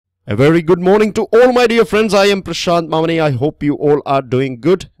A very good morning to all my dear friends. I am Prashant Mamani. I hope you all are doing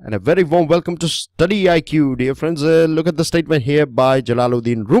good, and a very warm welcome to StudyIQ. Dear friends, look at the statement here by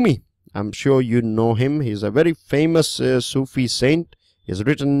Jalaluddin Rumi. I'm sure you know him. He's a very famous Sufi saint. He has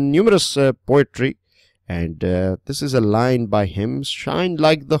written numerous poetry, and this is a line by him: "Shine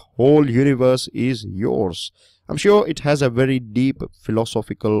like the whole universe is yours." I'm sure it has a very deep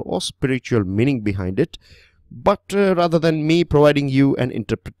philosophical or spiritual meaning behind it. But rather than me providing you an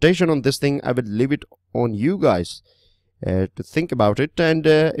interpretation on this thing, I will leave it on you guys to think about it. And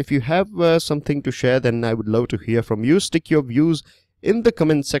if you have something to share, then I would love to hear from you. Stick your views in the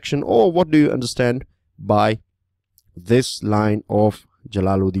comment section, or what do you understand by this line of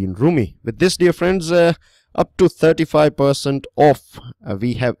Jalaluddin Rumi. With this, dear friends, up to 35% off.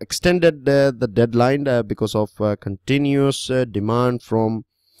 We have extended the deadline because of continuous demand from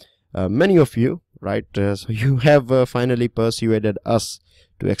many of you. Right, so you have finally persuaded us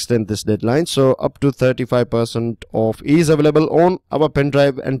to extend this deadline. So up to 35% off is available on our pen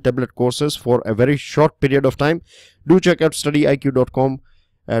drive and tablet courses for a very short period of time. Do check out StudyIQ.com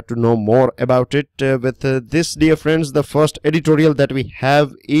to know more about it. With this, dear friends, the first editorial that we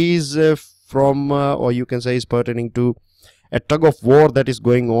have is from, or you can say is pertaining to a tug of war that is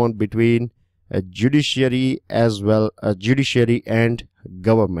going on between judiciary as well, judiciary and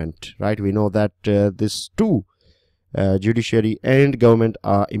government. Right, we know that these two, judiciary and government,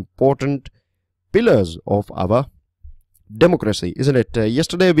 are important pillars of our democracy, isn't it?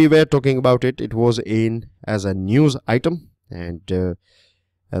 Yesterday we were talking about it. It was in as a news item, and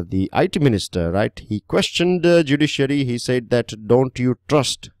the IT minister, right, he questioned the judiciary. He said that, don't you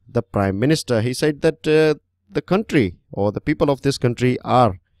trust the prime minister? He said that the country or the people of this country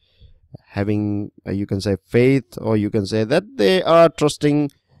are having, you can say, faith, or you can say that they are trusting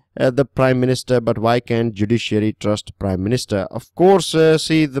the prime minister, but why can't judiciary trust prime minister? Of course,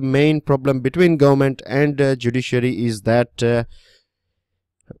 see, the main problem between government and judiciary is that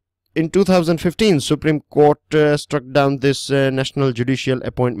in 2015 Supreme Court struck down this National Judicial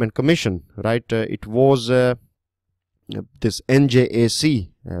Appointment Commission, right? It was this NJAC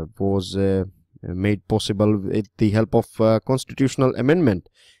was made possible with the help of constitutional amendment.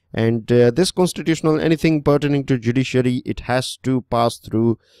 And this constitutional, anything pertaining to judiciary, it has to pass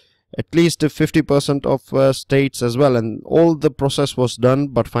through at least 50% of states as well. And all the process was done,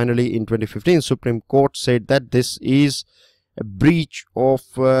 but finally in 2015 Supreme Court said that this is a breach of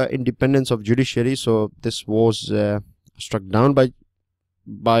independence of judiciary. So this was struck down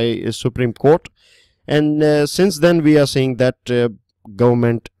by Supreme Court. And since then we are seeing that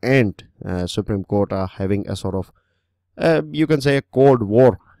government and Supreme Court are having a sort of, you can say, a cold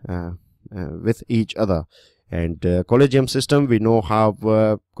war with each other. And collegium system, we know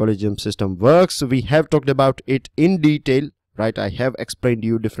how collegium system works. We have talked about it in detail, right? I have explained to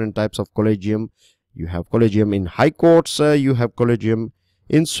you different types of collegium. You have collegium in high courts, you have collegium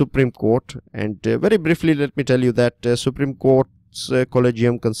in Supreme Court. And very briefly, let me tell you that Supreme Court's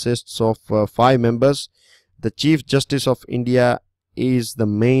collegium consists of 5 members. The Chief Justice of India is the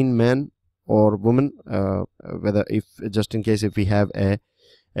main man or woman, whether if just in case if we have a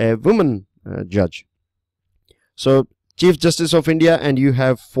woman judge. So Chief Justice of India, and you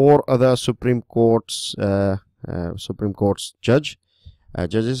have 4 other Supreme Court's judges,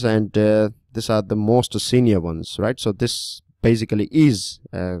 and these are the most senior ones, right? So this basically is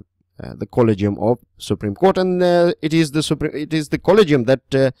the collegium of Supreme Court, and it is the collegium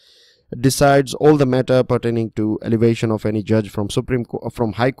that decides all the matter pertaining to elevation of any judge from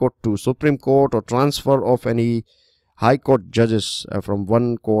High Court to Supreme Court, or transfer of any High Court judges from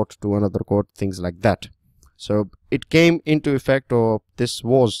one court to another court, things like that. So it came into effect, or this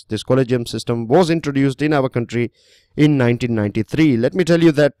collegium system was introduced in our country in 1993. Let me tell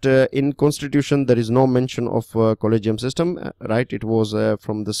you that in Constitution there is no mention of collegium system, right? It was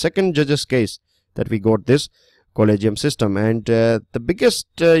from the second judge's case that we got this collegium system. And the biggest,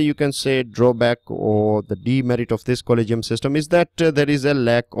 you can say, drawback or the demerit of this collegium system is that there is a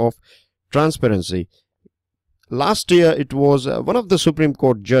lack of transparency. Last year, it was one of the Supreme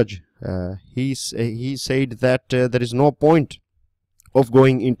Court judge. He said that there is no point of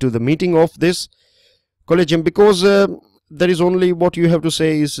going into the meeting of this collegium, because there is only what you have to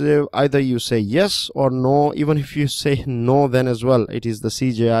say is either you say yes or no. Even if you say no, then as well it is the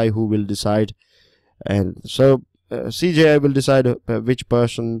CJI who will decide. And so CJI will decide which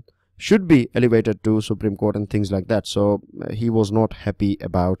person should be elevated to Supreme Court and things like that. So he was not happy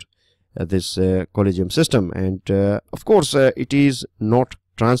about this collegium system, and of course it is not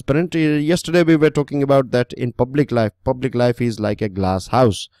transparent. Yesterday we were talking about that in public life is like a glass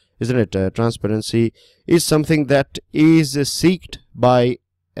house, isn't it? Transparency is something that is sought by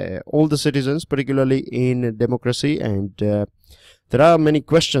all the citizens, particularly in democracy, and there are many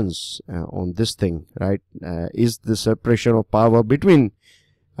questions on this thing, right? Is the separation of power between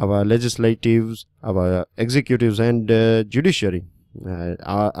our legislatives, our executives, and judiciary,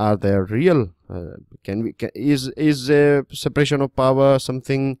 are there real? Is separation of power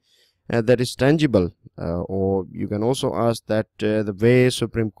something that is tangible? Or you can also ask that the way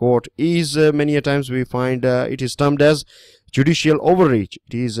Supreme Court is, many a times we find it is termed as judicial overreach.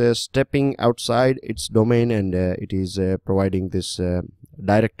 It is stepping outside its domain, and it is providing this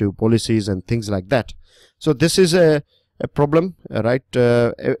directive policies and things like that. So this is a problem, right?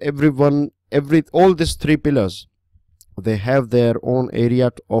 All these three pillars, they have their own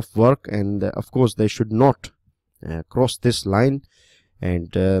area of work, and of course they should not cross this line.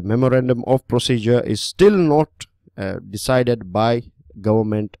 And memorandum of procedure is still not decided by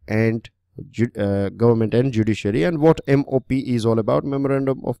government and judiciary. And what MOP is all about,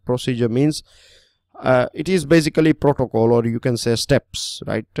 memorandum of procedure, means it is basically protocol, or you can say steps,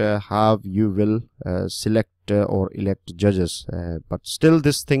 right? How you will select or elect judges, but still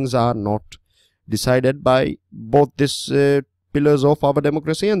these things are not decided by both these pillars of our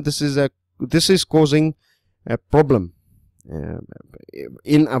democracy, and this is causing a problem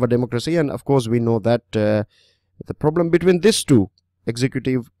in our democracy. And of course we know that the problem between these two,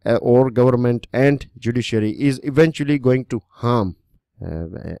 executive or government and judiciary, is eventually going to harm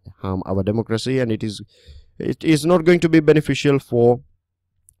our democracy, and it is not going to be beneficial for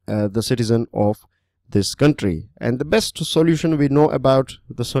the citizen of this country. And the best solution we know about,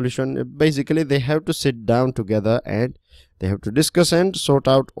 the solution, basically they have to sit down together and they have to discuss and sort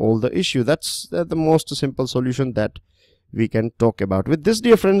out all the issue. That's the most simple solution that we can talk about. With this,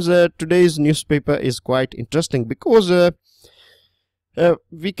 dear friends, today's newspaper is quite interesting because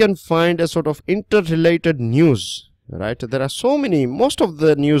we can find a sort of interrelated news, right? There are so many, most of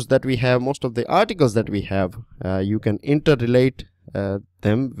the news that we have, most of the articles that we have, you can interrelate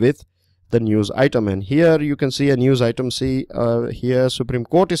them with the news item. And here you can see a news item. See here, Supreme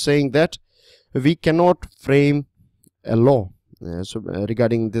Court is saying that we cannot frame a law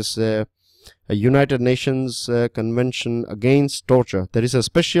regarding this United Nations Convention Against Torture. There is a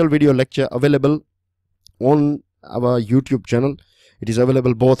special video lecture available on our YouTube channel. It is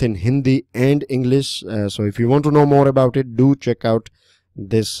available both in Hindi and English. So if you want to know more about it, do check out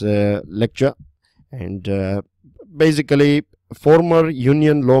this lecture. And basically, former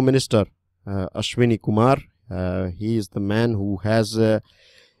Union Law Minister Ashwini Kumar, he is the man who has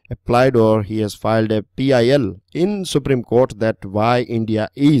applied, or he has filed a PIL in Supreme Court that why India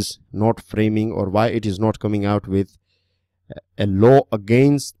is not framing, or why it is not coming out with a law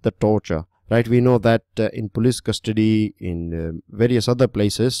against the torture. Right, we know that in police custody, in various other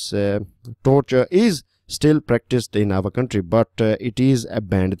places, torture is still practiced in our country, but it is a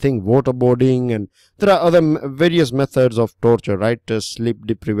banned thing. Waterboarding, and there are other various methods of torture, right? Sleep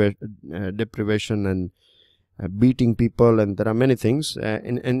deprivation and beating people, and there are many things.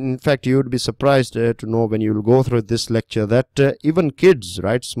 And in fact, you would be surprised to know when you will go through this lecture that even kids,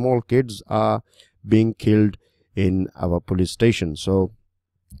 right, small kids, are being killed in our police station. So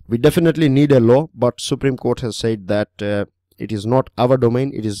we definitely need a law, but Supreme Court has said that it is not our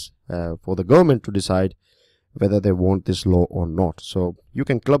domain. It is for the government to decide whether they want this law or not. So you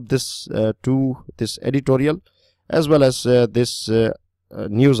can club this to this editorial as well as this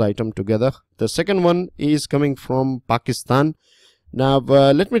news item together. The second one is coming from Pakistan. Now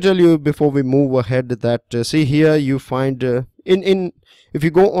let me tell you before we move ahead that see here you find if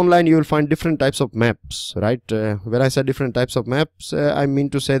you go online, you will find different types of maps, right? When I say different types of maps, I mean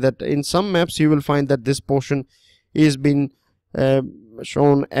to say that in some maps you will find that this portion is being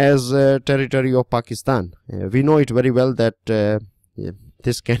shown as territory of Pakistan. We know it very well that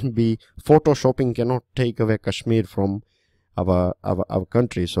this can be, photoshopping cannot take away Kashmir from our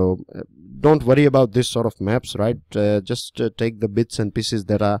country. So don't worry about this sort of maps, right? Just take the bits and pieces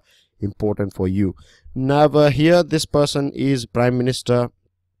that are important for you. Now here this person is Prime Minister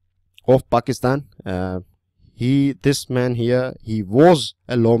of Pakistan. This man here, he was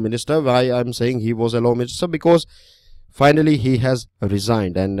a law minister. Why I'm saying he was a law minister? Because finally he has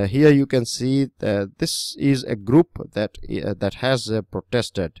resigned. And here you can see this is a group that has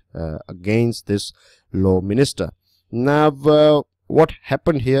protested against this law minister. Now what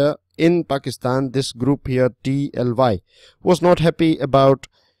happened here in Pakistan, this group here, TLY, was not happy about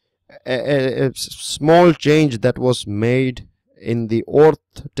a small change that was made in the oath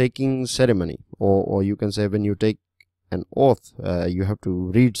taking ceremony, or you can say when you take an oath, you have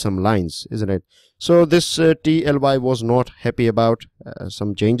to read some lines, isn't it? So this TLY was not happy about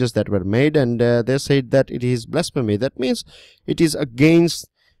some changes that were made, and they said that it is blasphemy. That means it is against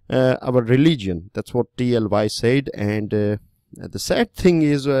our religion. That's what TLY said. And the sad thing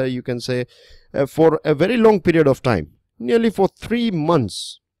is, you can say, for a very long period of time, nearly for 3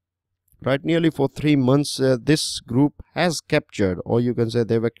 months, right, nearly for 3 months, this group has captured, or you can say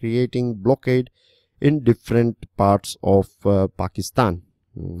they were creating blockade in different parts of Pakistan.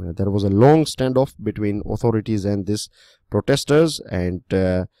 There was a long standoff between authorities and these protesters, and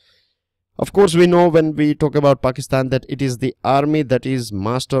of course we know when we talk about Pakistan that it is the army that is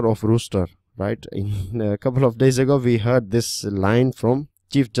master of rooster, right? In a couple of days ago we heard this line from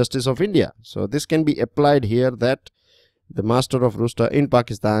Chief Justice of India. So this can be applied here, that the master of rooster in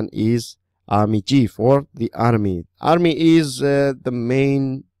Pakistan is army chief or the army. Army is the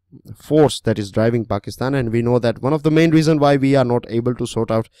main force that is driving Pakistan, and we know that one of the main reasons why we are not able to sort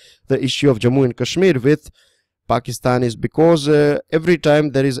out the issue of Jammu and Kashmir with Pakistan is because every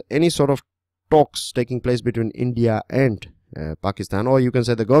time there is any sort of talks taking place between India and Pakistan, or you can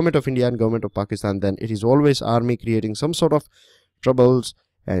say the government of India and government of Pakistan, then it is always army creating some sort of troubles,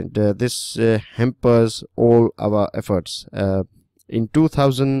 and this hampers all our efforts. In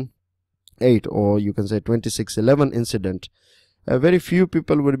 2008, or you can say 2611 incident, very few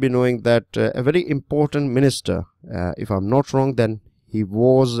people will be knowing that a very important minister, if I'm not wrong, then he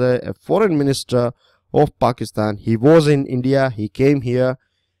was a foreign minister of Pakistan. He was in India. He came here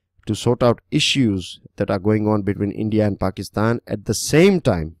to sort out issues that are going on between India and Pakistan at the same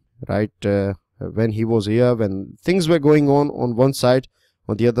time, right? When he was here, when things were going on one side,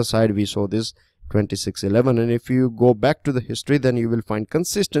 on the other side we saw this 2611. And if you go back to the history, then you will find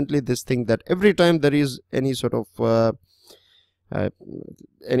consistently this thing, that every time there is any sort of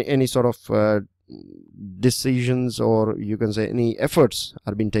decisions, or you can say any efforts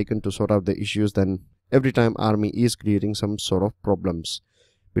are being taken to sort out the issues, then every time army is creating some sort of problems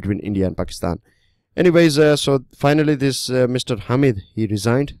between India and Pakistan. Anyways, so finally this Mr. Hamid, he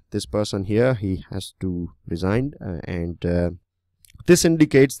resigned. This person here, he has to resign, and this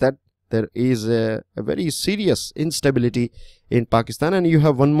indicates that there is a very serious instability in Pakistan. And you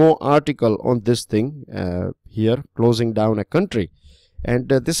have one more article on this thing here, closing down a country. And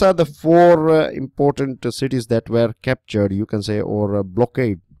these are the 4 important cities that were captured, you can say, or a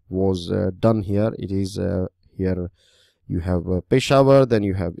blockade was done here. It is here you have Peshawar, then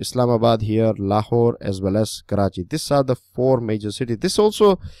you have Islamabad here, Lahore, as well as Karachi. These are the 4 major cities. This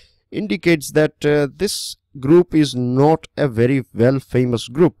also indicates that this group is not a very well famous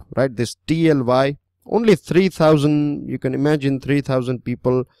group, right? This TLY, only 3,000, you can imagine 3,000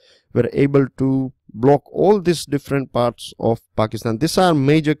 people were able to block all these different parts of Pakistan. These are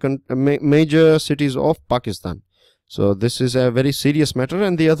major cities of Pakistan. So this is a very serious matter.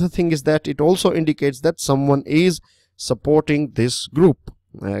 And the other thing is that it also indicates that someone is supporting this group.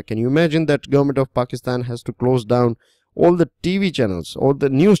 Can you imagine that government of Pakistan has to close down all the TV channels, all the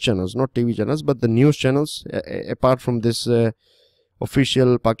news channels, not TV channels, but the news channels, apart from this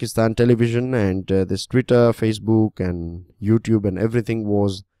official Pakistan television, and this Twitter, Facebook and YouTube and everything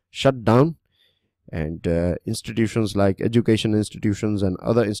was shut down, and institutions like education institutions and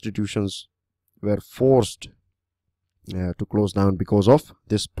other institutions were forced to close down because of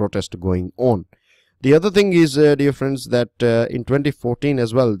this protest going on. The other thing is, dear friends, that in 2014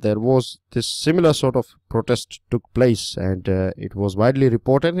 as well, there was this similar sort of protest took place, and it was widely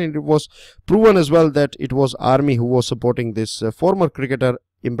reported, and it was proven as well that it was army who was supporting this former cricketer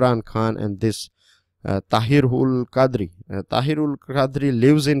Imran Khan and this Tahir-ul Qadri. Tahir-ul Qadri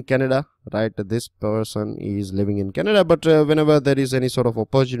lives in Canada, right? This person is living in Canada, but whenever there is any sort of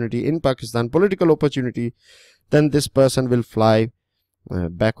opportunity in Pakistan, political opportunity, then this person will fly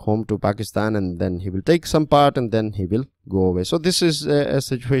back home to Pakistan, and then he will take some part, and then he will go away. So this is a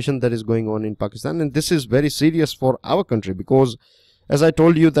situation that is going on in Pakistan, and this is very serious for our country, because as I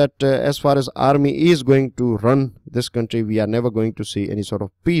told you that as far as army is going to run this country, we are never going to see any sort of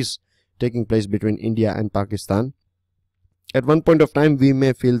peace taking place between India and Pakistan. At one point of time we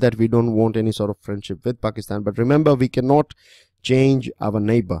may feel that we don't want any sort of friendship with Pakistan, but remember, we cannot change our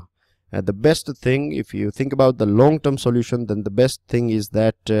neighbor. The best thing, if you think about the long-term solution, then the best thing is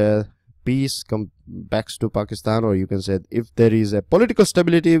that peace comes back to Pakistan, or you can say if there is a political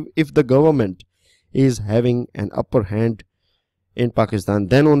stability, if the government is having an upper hand in Pakistan,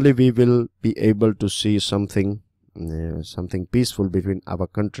 then only we will be able to see something peaceful between our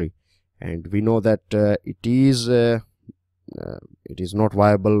country. And we know that it is not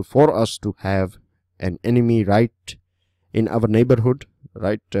viable for us to have an enemy right in our neighborhood,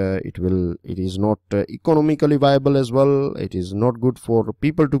 right? It is not economically viable as well. It is not good for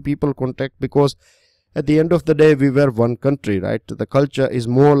people to people contact, because at the end of the day we were one country, right? The culture is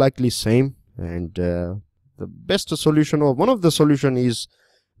more likely same, and the best solution, or one of the solution, is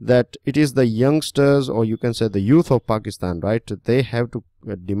that it is the youngsters, or you can say the youth of Pakistan, right? They have to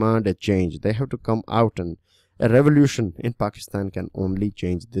demand a change. They have to come out, and a revolution in Pakistan can only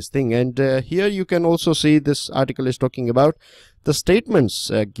change this thing. And here you can also see this article is talking about the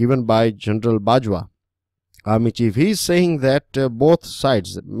statements given by General Bajwa, Army Chief. He is saying that both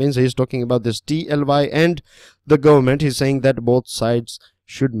sides, means he is talking about this TLY and the government. He is saying that both sides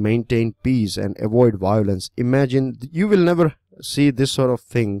should maintain peace and avoid violence. Imagine, you will never see this sort of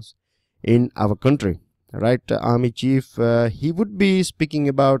things in our country, right? Army Chief, he would be speaking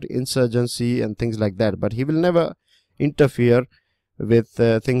about insurgency and things like that, but he will never interfere with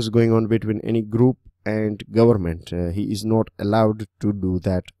things going on between any group and government. He is not allowed to do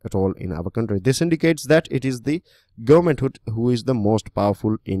that at all in our country. This indicates that it is the government who is the most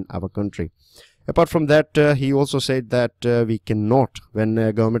powerful in our country. Apart from that, he also said that we cannot, when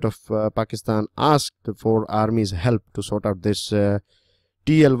government of Pakistan asked for army's help to sort out this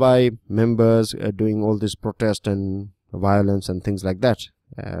TLY members doing all this protest and violence and things like that.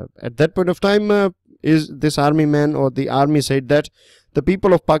 At that point of time, is this army man or the army said that the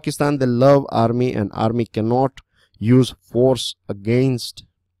people of Pakistan, they love army, and army cannot use force against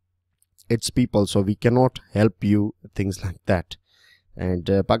its people, so we cannot help you, things like that. And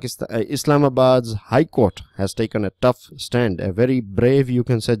Islamabad's High Court has taken a tough stand. A very brave, you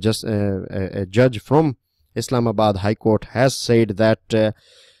can say, just a judge from Islamabad High Court has said that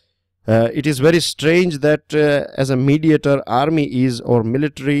it is very strange that as a mediator, army is, or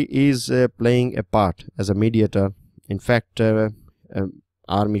military is playing a part as a mediator. In fact,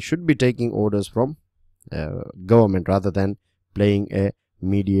 army should be taking orders from government rather than playing a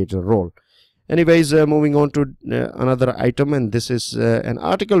mediator role. Anyways, moving on to another item, and this is an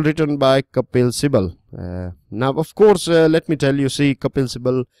article written by Kapil Sibal. Now, of course, let me tell you, see, Kapil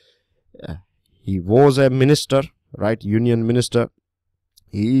Sibal, he was a minister, right, union minister.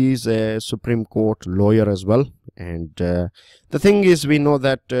 He is a Supreme Court lawyer as well. And the thing is, we know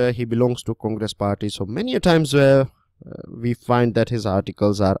that he belongs to Congress party. So many a times we find that his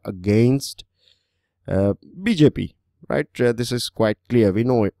articles are against BJP. Right, this is quite clear. We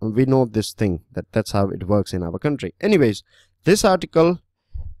know this thing, that's how it works in our country. Anyways, this article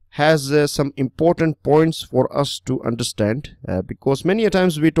has some important points for us to understand, because many a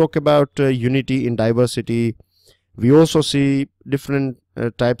times we talk about unity in diversity. We also see different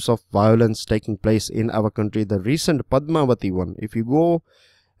types of violence taking place in our country. The recent Padmavati one, if you go,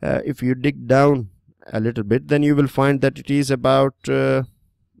 if you dig down a little bit, then you will find that it is about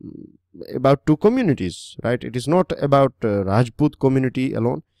two communities, right? It is not about Rajput community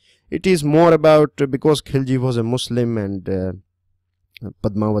alone. It is more about because Khilji was a Muslim and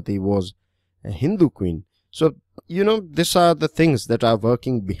Padmavati was a Hindu queen. So, you know, these are the things that are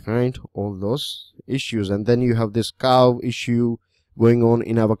working behind all those issues. And then you have this cow issue going on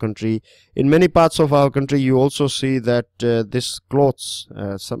in our country. In many parts of our country, you also see that this clothes,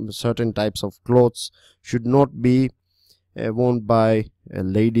 some certain types of clothes should not be worn by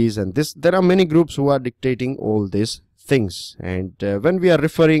ladies, and there are many groups who are dictating all these things. And when we are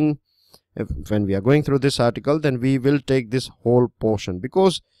referring, when we are going through this article, then we will take this whole portion,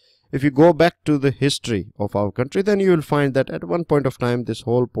 because if you go back to the history of our country, then you will find that at one point of time this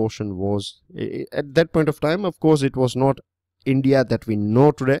whole portion was, at that point of time, of course, it was not India that we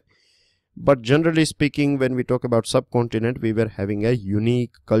know today, but generally speaking, when we talk about subcontinent, we were having a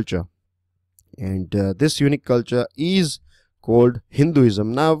unique culture. And this unique culture is called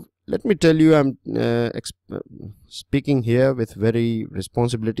Hinduism. Now, let me tell you, I'm speaking here with very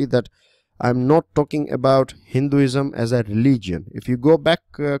responsibility that I'm not talking about Hinduism as a religion. If you go back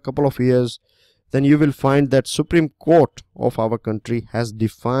a couple of years, then you will find that Supreme Court of our country has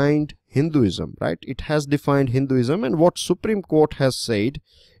defined Hinduism, right? It has defined Hinduism, and what Supreme Court has said,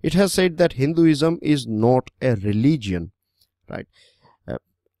 it has said that Hinduism is not a religion, right?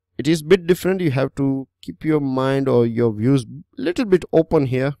 It is a bit different. You have to keep your mind or your views a little bit open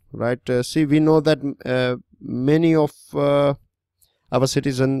here, right? See, we know that many of our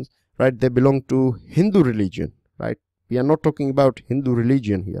citizens, right, they belong to Hindu religion, right? We are not talking about Hindu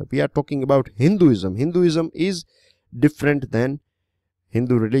religion here. We are talking about Hinduism. Hinduism is different than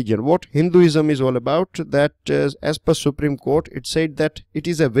Hindu religion. What Hinduism is all about, that as per Supreme Court, it said that it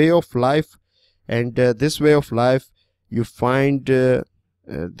is a way of life, and this way of life, you find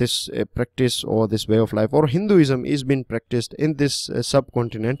this practice, or this way of life, or Hinduism is being practiced in this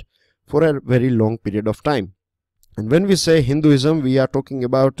subcontinent for a very long period of time. And when we say Hinduism, we are talking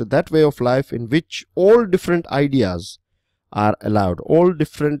about that way of life in which all different ideas are allowed, all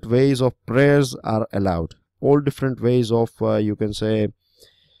different ways of prayers are allowed, all different ways of you can say,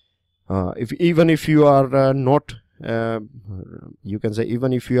 even if you are not you can say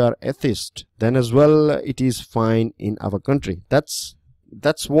even if you are atheist, then as well it is fine in our country. That's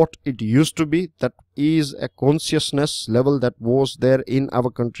what it used to be. That is a consciousness level that was there in our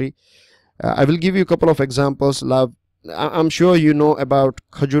country. I will give you a couple of examples. I'm sure you know about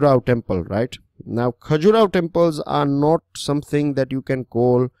Khajuraho temple, right? Now Khajuraho temples are not something that you can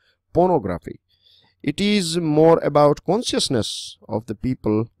call pornography. It is more about consciousness of the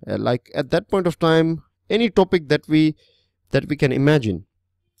people. Like at that point of time, any topic that we can imagine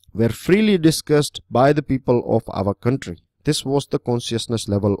were freely discussed by the people of our country. This was the consciousness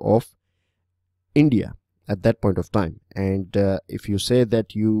level of India at that point of time. And if you say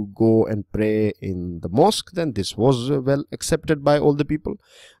that you go and pray in the mosque, then this was well accepted by all the people.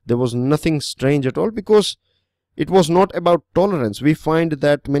 There was nothing strange at all, because it was not about tolerance. We find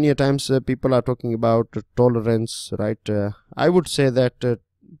that many a times people are talking about tolerance, right? I would say that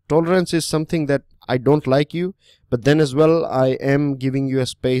tolerance is something that I don't like you, but then as well I am giving you a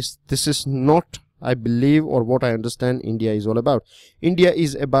space. This is not, I believe, or what I understand India is all about. India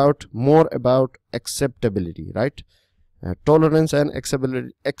is more about acceptability, right? Tolerance and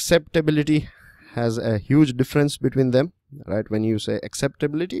acceptability has a huge difference between them, right? When you say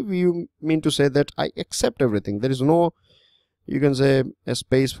acceptability, you mean to say that I accept everything. There is no, you can say, a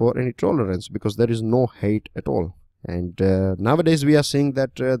space for any tolerance, because there is no hate at all. And nowadays we are seeing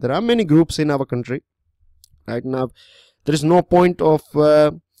that there are many groups in our country. Right now there is no point of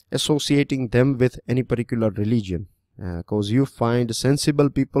associating them with any particular religion, because you find sensible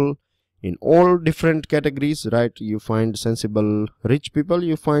people in all different categories, right? You find sensible rich people,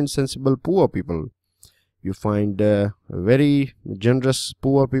 you find sensible poor people, you find very generous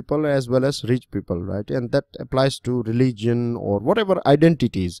poor people as well as rich people, right? And that applies to religion or whatever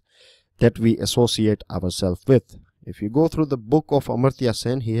identities that we associate ourselves with. If you go through the book of Amartya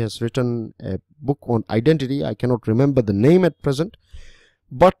Sen, he has written a book on identity. I cannot remember the name at present,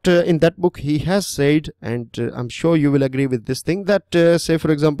 but in that book he has said, and I'm sure you will agree with this thing, that say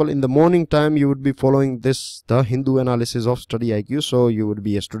for example in the morning time you would be following the Hindu analysis of StudyIQ, so you would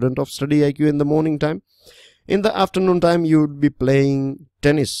be a student of StudyIQ in the morning time. In the afternoon time you would be playing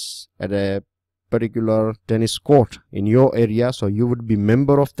tennis at a particular tennis court in your area, so you would be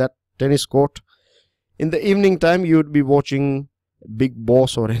member of that tennis court. In the evening time you would be watching Big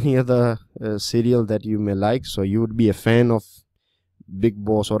Boss or any other serial that you may like, so you would be a fan of Big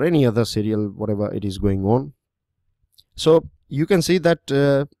Boss or any other serial, whatever it is going on. So you can see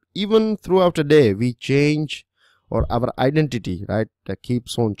that even throughout a day we change, or our identity, right,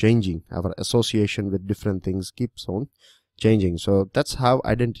 keeps on changing. Our association with different things keeps on changing. So that's how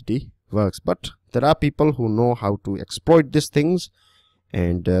identity works. But there are people who know how to exploit these things,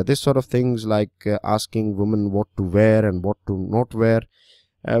 and this sort of things, like asking women what to wear and what to not wear,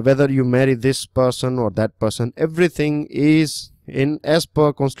 whether you marry this person or that person, everything is in as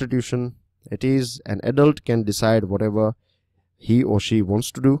per constitution. It is an adult can decide whatever he or she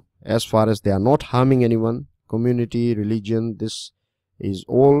wants to do, as far as they are not harming anyone. Community, religion, this is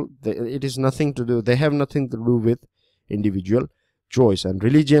all, it is nothing to do, they have nothing to do with individual choice. And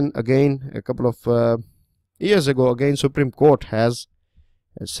religion, again, a couple of years ago, again Supreme Court has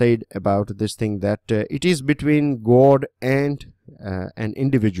said about this thing, that it is between God and an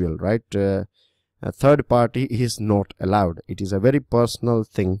individual, right? A third party is not allowed. It is a very personal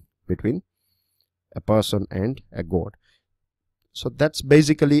thing between a person and a God. So that's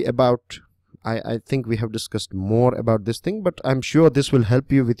basically about, I think we have discussed more about this thing, but I'm sure this will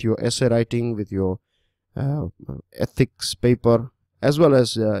help you with your essay writing, with your ethics paper, as well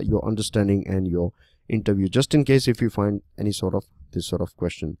as your understanding and your interview, just in case if you find any sort of this sort of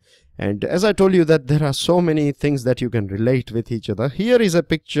question. And as I told you that there are so many things that you can relate with each other. Here is a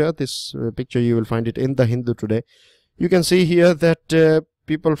picture. This picture you will find it in the Hindu today. You can see here that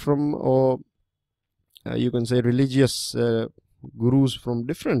people from, or you can say religious gurus from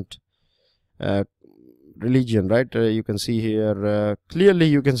different religion, right? You can see here clearly,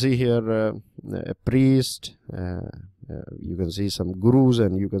 you can see here a priest, you can see some gurus,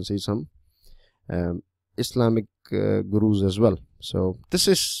 and you can see some Islamic gurus as well. So this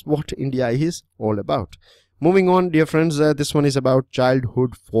is what India is all about. Moving on, dear friends, this one is about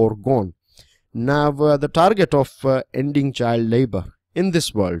childhood foregone. Now the target of ending child labor in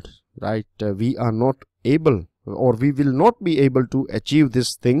this world, right, we are not able, or we will not be able to achieve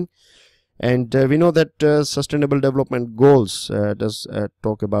this thing. And we know that Sustainable Development Goals does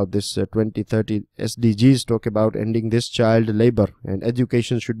talk about this. 2030 SDGs talk about ending this child labor, and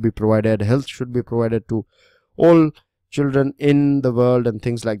education should be provided, health should be provided to all children in the world, and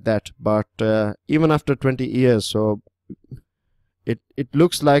things like that. But even after 20 years, so it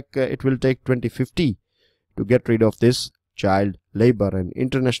looks like it will take 2050 to get rid of this child labor. And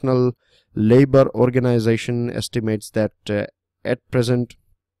International Labor Organization estimates that at present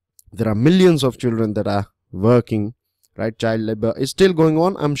there are millions of children that are working, right? Child labor is still going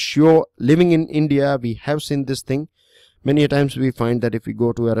on. I'm sure living in India, we have seen this thing. Many a times we find that if we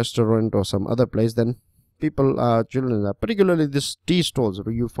go to a restaurant or some other place, then children, particularly this tea stalls,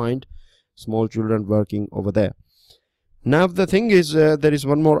 where you find small children working over there. Now the thing is, there is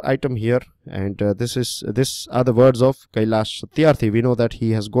one more item here, and these are the words of Kailash Satyarthi. We know that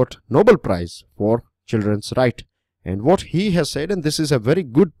he has got Nobel Prize for children's right, and what he has said, and this is a very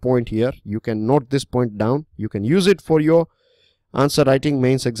good point here, you can note this point down, you can use it for your answer writing,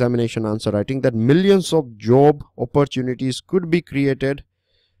 mains examination answer writing, that millions of job opportunities could be created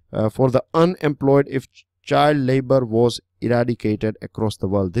for the unemployed if child labor was eradicated across the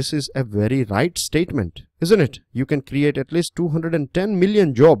world. This is a very right statement, isn't it? You can create at least 210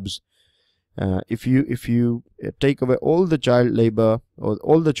 million jobs if you take away all the child labor or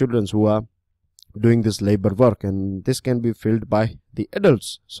all the children who are doing this labor work, and this can be filled by the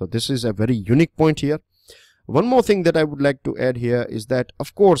adults. So this is a very unique point here. One more thing that I would like to add here is that,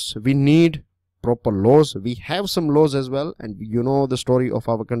 of course, we need proper laws. We have some laws as well, and you know the story of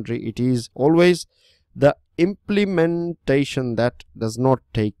our country. It is always the implementation that does not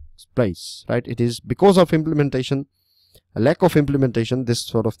take place, right? It is because of implementation, a lack of implementation, this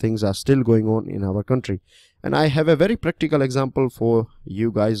sort of things are still going on in our country. And I have a very practical example for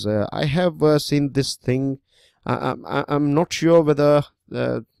you guys. I have seen this thing. I'm not sure whether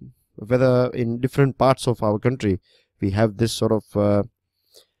in different parts of our country we have this sort of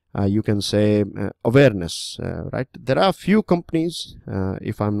you can say awareness, right? There are a few companies,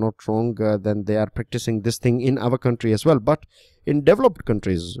 if I'm not wrong, then they are practicing this thing in our country as well. But in developed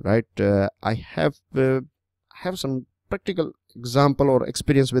countries, right, I have some practical example or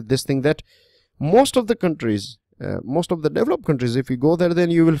experience with this thing, that most of the countries, most of the developed countries, if you go there,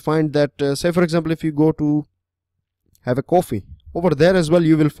 then you will find that, say for example, if you go to have a coffee, over there as well,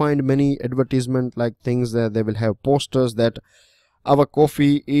 you will find many advertisement like things that they will have posters that our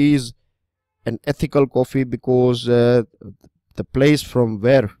coffee is an ethical coffee because the place from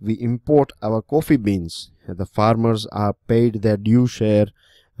where we import our coffee beans, the farmers are paid their due share,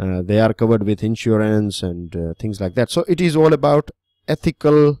 they are covered with insurance and things like that. So it is all about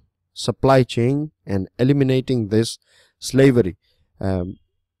ethical supply chain and eliminating this slavery.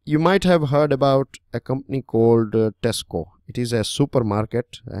 You might have heard about a company called Tesco. It is a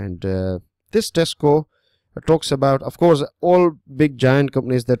supermarket, and this Tesco talks about, of course, all big giant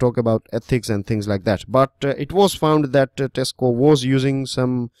companies, they talk about ethics and things like that. But it was found that Tesco was using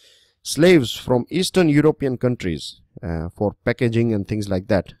some slaves from Eastern European countries for packaging and things like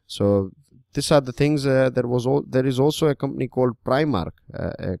that. So these are the things. There is also a company called Primark,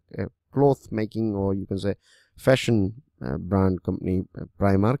 a cloth making, or you can say fashion brand company,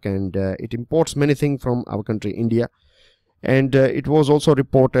 Primark, and it imports many things from our country, India. And it was also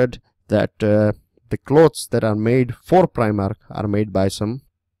reported that the clothes that are made for Primark are made by some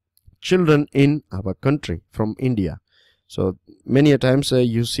children in our country from India. So many a times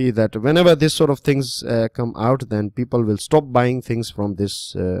you see that whenever this sort of things come out, then people will stop buying things from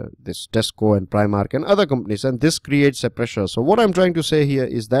this Tesco and Primark and other companies, and this creates a pressure. So what I'm trying to say here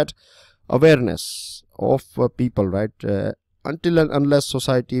is that awareness of people, right, until and unless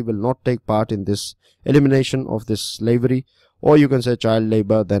society will not take part in this elimination of this slavery, or you can say child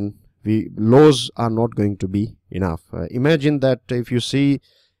labor, then laws are not going to be enough. Imagine that if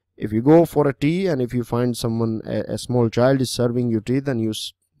you go for a tea and if you find someone, a small child is serving you tea, then you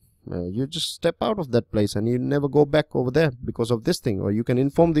just step out of that place and you never go back over there because of this thing. Or you can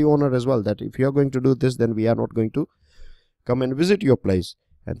inform the owner as well that if you are going to do this, then we are not going to come and visit your place,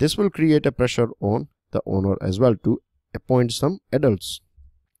 and this will create a pressure on the owner as well to appoint some adults.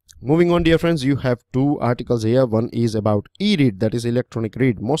 Moving on, dear friends, you have two articles here. One is about e-read, that is electronic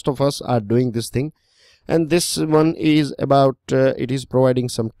read. Most of us are doing this thing, and this one is about it is providing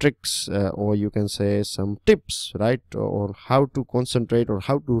some tricks or you can say some tips, right, or how to concentrate or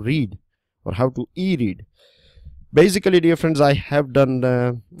how to read or how to e-read. Basically, dear friends, I have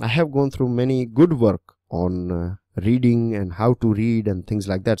gone through many good work on reading and how to read and things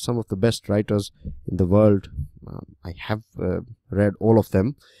like that. Some of the best writers in the world, I have read all of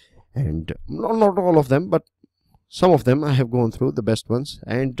them, and not all of them, but some of them I have gone through, the best ones.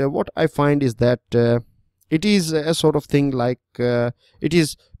 And what I find is that it is a sort of thing like it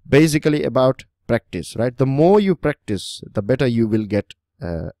is basically about practice, right? The more you practice, the better you will get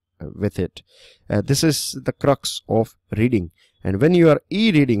with it. This is the crux of reading. And when you are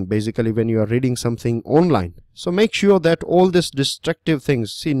e-reading, basically when you are reading something online, so make sure that all these destructive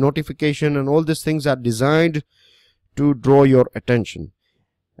things, see, notification and all these things are designed to draw your attention.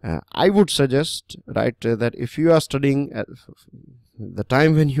 I would suggest, right, that if you are studying, the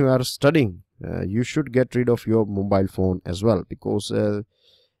time when you are studying, you should get rid of your mobile phone as well, because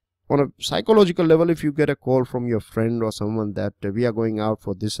on a psychological level, if you get a call from your friend or someone that we are going out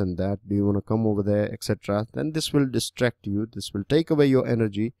for this and that, do you want to come over there, etc., then this will distract you, this will take away your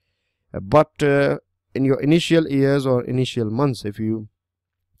energy. But in your initial years or initial months, if you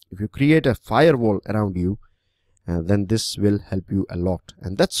create a firewall around you, then this will help you a lot.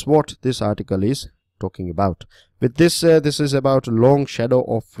 And that's what this article is talking about. With this, this is about long shadow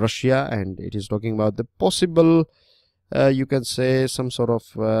of Russia, and it is talking about the possible, you can say, some sort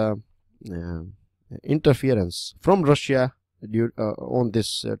of interference from Russia on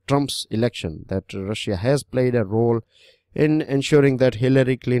this Trump's election, that Russia has played a role in ensuring that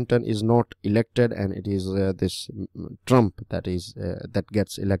Hillary Clinton is not elected, and it is this Trump that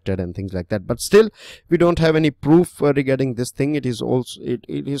gets elected and things like that. But still, we don't have any proof regarding this thing. It is also it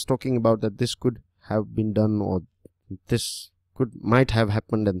is talking about that this could have been done, or this might have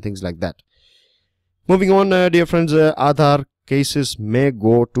happened, and things like that. Moving on, dear friends, Aadhaar cases may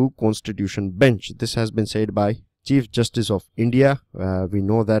go to Constitution bench. This has been said by Chief Justice of India. We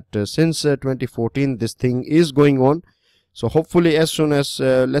know that since 2014 this thing is going on. So hopefully, as soon as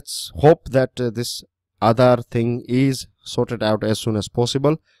let's hope that this Aadhaar thing is sorted out as soon as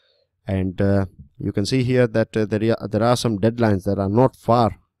possible. And you can see here that there are some deadlines that are not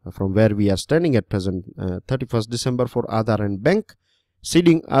far from where we are standing at present. 31st December for Aadhaar and bank,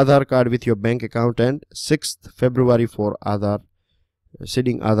 seeding Aadhaar card with your bank account, and 6th February for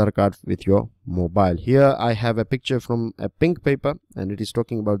seeding Aadhaar card with your mobile. Here I have a picture from a pink paper, and it is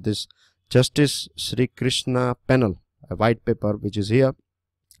talking about this Justice Sri Krishna panel, a white paper which is here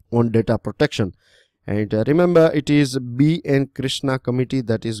on data protection. And remember, it is B N Krishna committee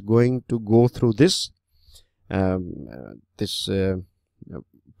that is going to go through this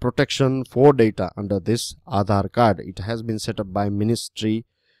protection for data under this Aadhaar card. It has been set up by Ministry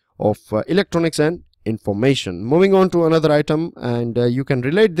of Electronics and Information. Moving on to another item, and you can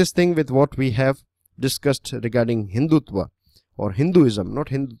relate this thing with what we have discussed regarding Hindutva or Hinduism, not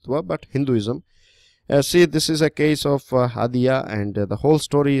Hindutva but Hinduism. See, this is a case of Hadia, and the whole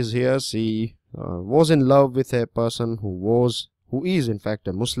story is here. She was in love with a person who is in fact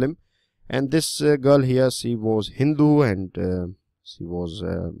a Muslim, and this girl here, she was Hindu, and she was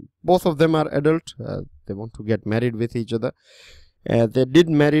both of them are adult. They want to get married with each other. They did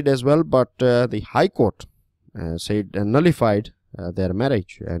married as well, but the High Court said nullified their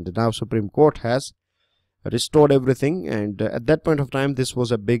marriage, and now Supreme Court has restored everything. And at that point of time, this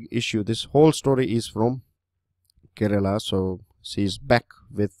was a big issue. This whole story is from Kerala, so she is back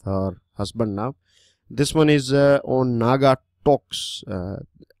with her husband now. This one is on Naga Talks.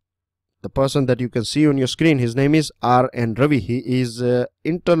 The person that you can see on your screen, his name is R.N. Ravi. He is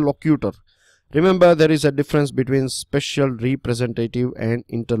interlocutor. Remember, there is a difference between special representative and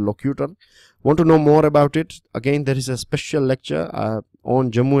interlocutor. Want to know more about it? Again, there is a special lecture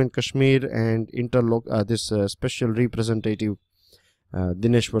on Jammu and Kashmir and this special representative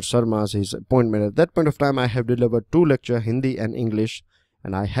Dineshwar Sharma's his appointment. At that point of time, I have delivered 2 lectures, Hindi and English,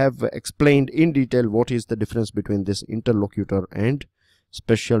 and I have explained in detail what is the difference between this interlocutor and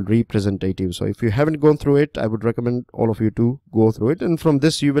special representative. So if you haven't gone through it, I would recommend all of you to go through it, and from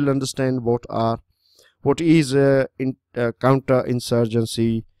this you will understand what is counter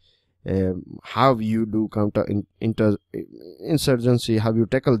insurgency, how you do counter insurgency, how you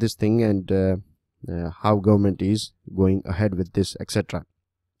tackle this thing, and how government is going ahead with this, etc.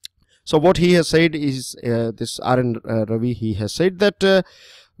 So what he has said is this R.N. Ravi, he has said that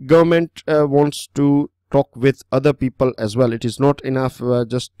government wants to talk with other people as well. It is not enough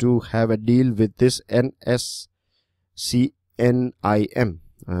just to have a deal with this NSCNIM.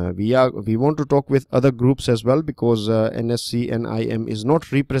 We want to talk with other groups as well, because NSCNIM is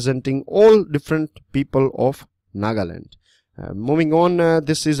not representing all different people of Nagaland. Moving on,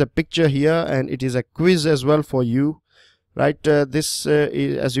 this is a picture here, and it is a quiz as well for you, right? This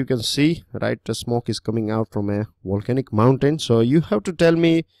is, as you can see, right, the smoke is coming out from a volcanic mountain. So you have to tell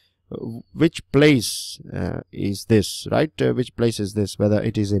me which place is this, right? Which place is this, whether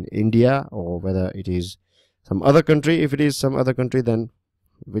it is in India or whether it is some other country. If it is some other country, then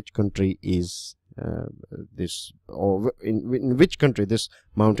which country is this, or in which country this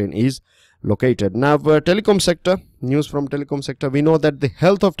mountain is located. Now, telecom sector, news from telecom sector. We know that the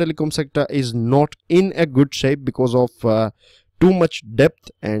health of telecom sector is not in a good shape because of too much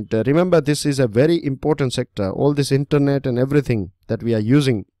depth. And remember, this is a very important sector, all this internet and everything that we are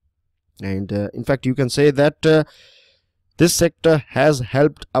using. And in fact, you can say that this sector has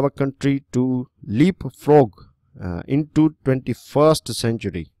helped our country to leapfrog into 21st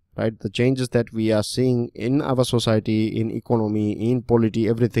century, right? The changes that we are seeing in our society, in economy, in polity,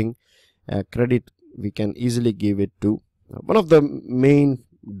 everything, credit we can easily give it to one of the main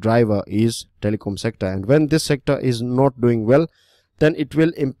driver is telecom sector. And when this sector is not doing well, then it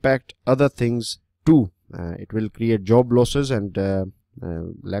will impact other things too. It will create job losses, and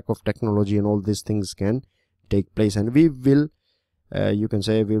lack of technology and all these things can take place, and we will you can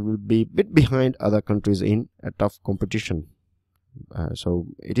say we will be a bit behind other countries in a tough competition. So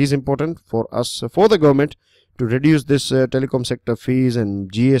it is important for us, for the government, to reduce this telecom sector fees,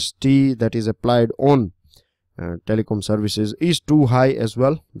 and GST that is applied on telecom services is too high as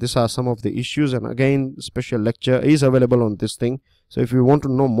well. These are some of the issues, and again, special lecture is available on this thing. So if you want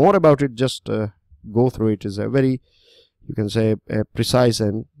to know more about it, just go through it. Is a very, you can say, a precise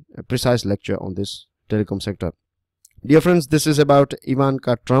lecture on this telecom sector. Dear friends, this is about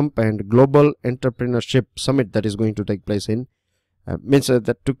Ivanka Trump and Global Entrepreneurship Summit that is going to take place in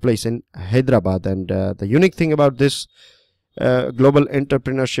that took place in Hyderabad. And the unique thing about this Global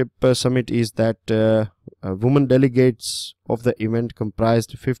Entrepreneurship Summit is that women delegates of the event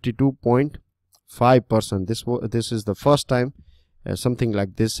comprised 52.5%. This is the first time something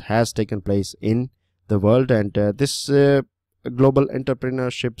like this has taken place in the world, and this Global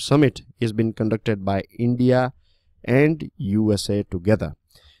Entrepreneurship Summit is being conducted by India and USA together.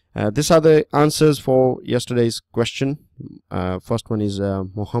 These are the answers for yesterday's question. First one is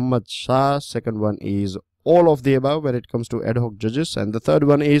Muhammad Shah. Second one is all of the above when it comes to ad hoc judges, and the third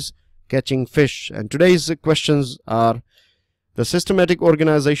one is catching fish. And today's questions are: the systematic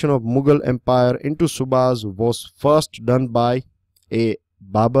organization of Mughal Empire into subas was first done by A.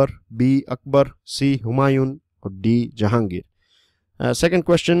 Babur, B. Akbar, C. Humayun, or D. Jahangir. Second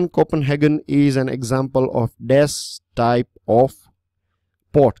question: Copenhagen is an example of dash type of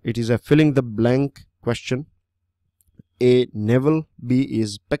port. It is a filling the blank question. A. Naval, B.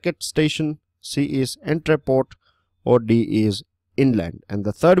 is packet station, C. is entrepot, or D. is inland. And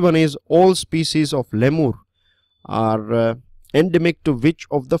the third one is: all species of lemur are endemic to which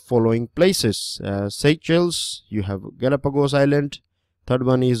of the following places? Seychelles, you have Galapagos Island. Third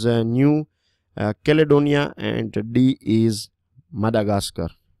one is New Caledonia, and D is Madagascar.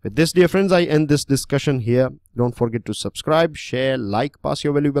 With this, dear friends, I end this discussion here. Don't forget to subscribe, share, like, pass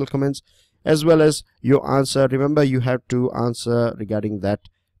your valuable comments as well as your answer. Remember, you have to answer regarding that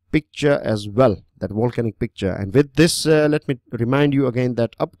picture as well, that volcanic picture. And with this, let me remind you again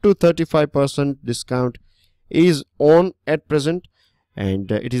that up to 35% discount is on at present,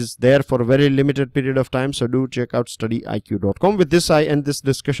 and it is there for a very limited period of time. So do check out StudyIQ.com. With this, I end this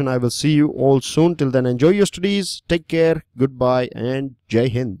discussion. I will see you all soon. Till then, enjoy your studies. Take care. Goodbye and Jai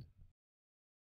Hind.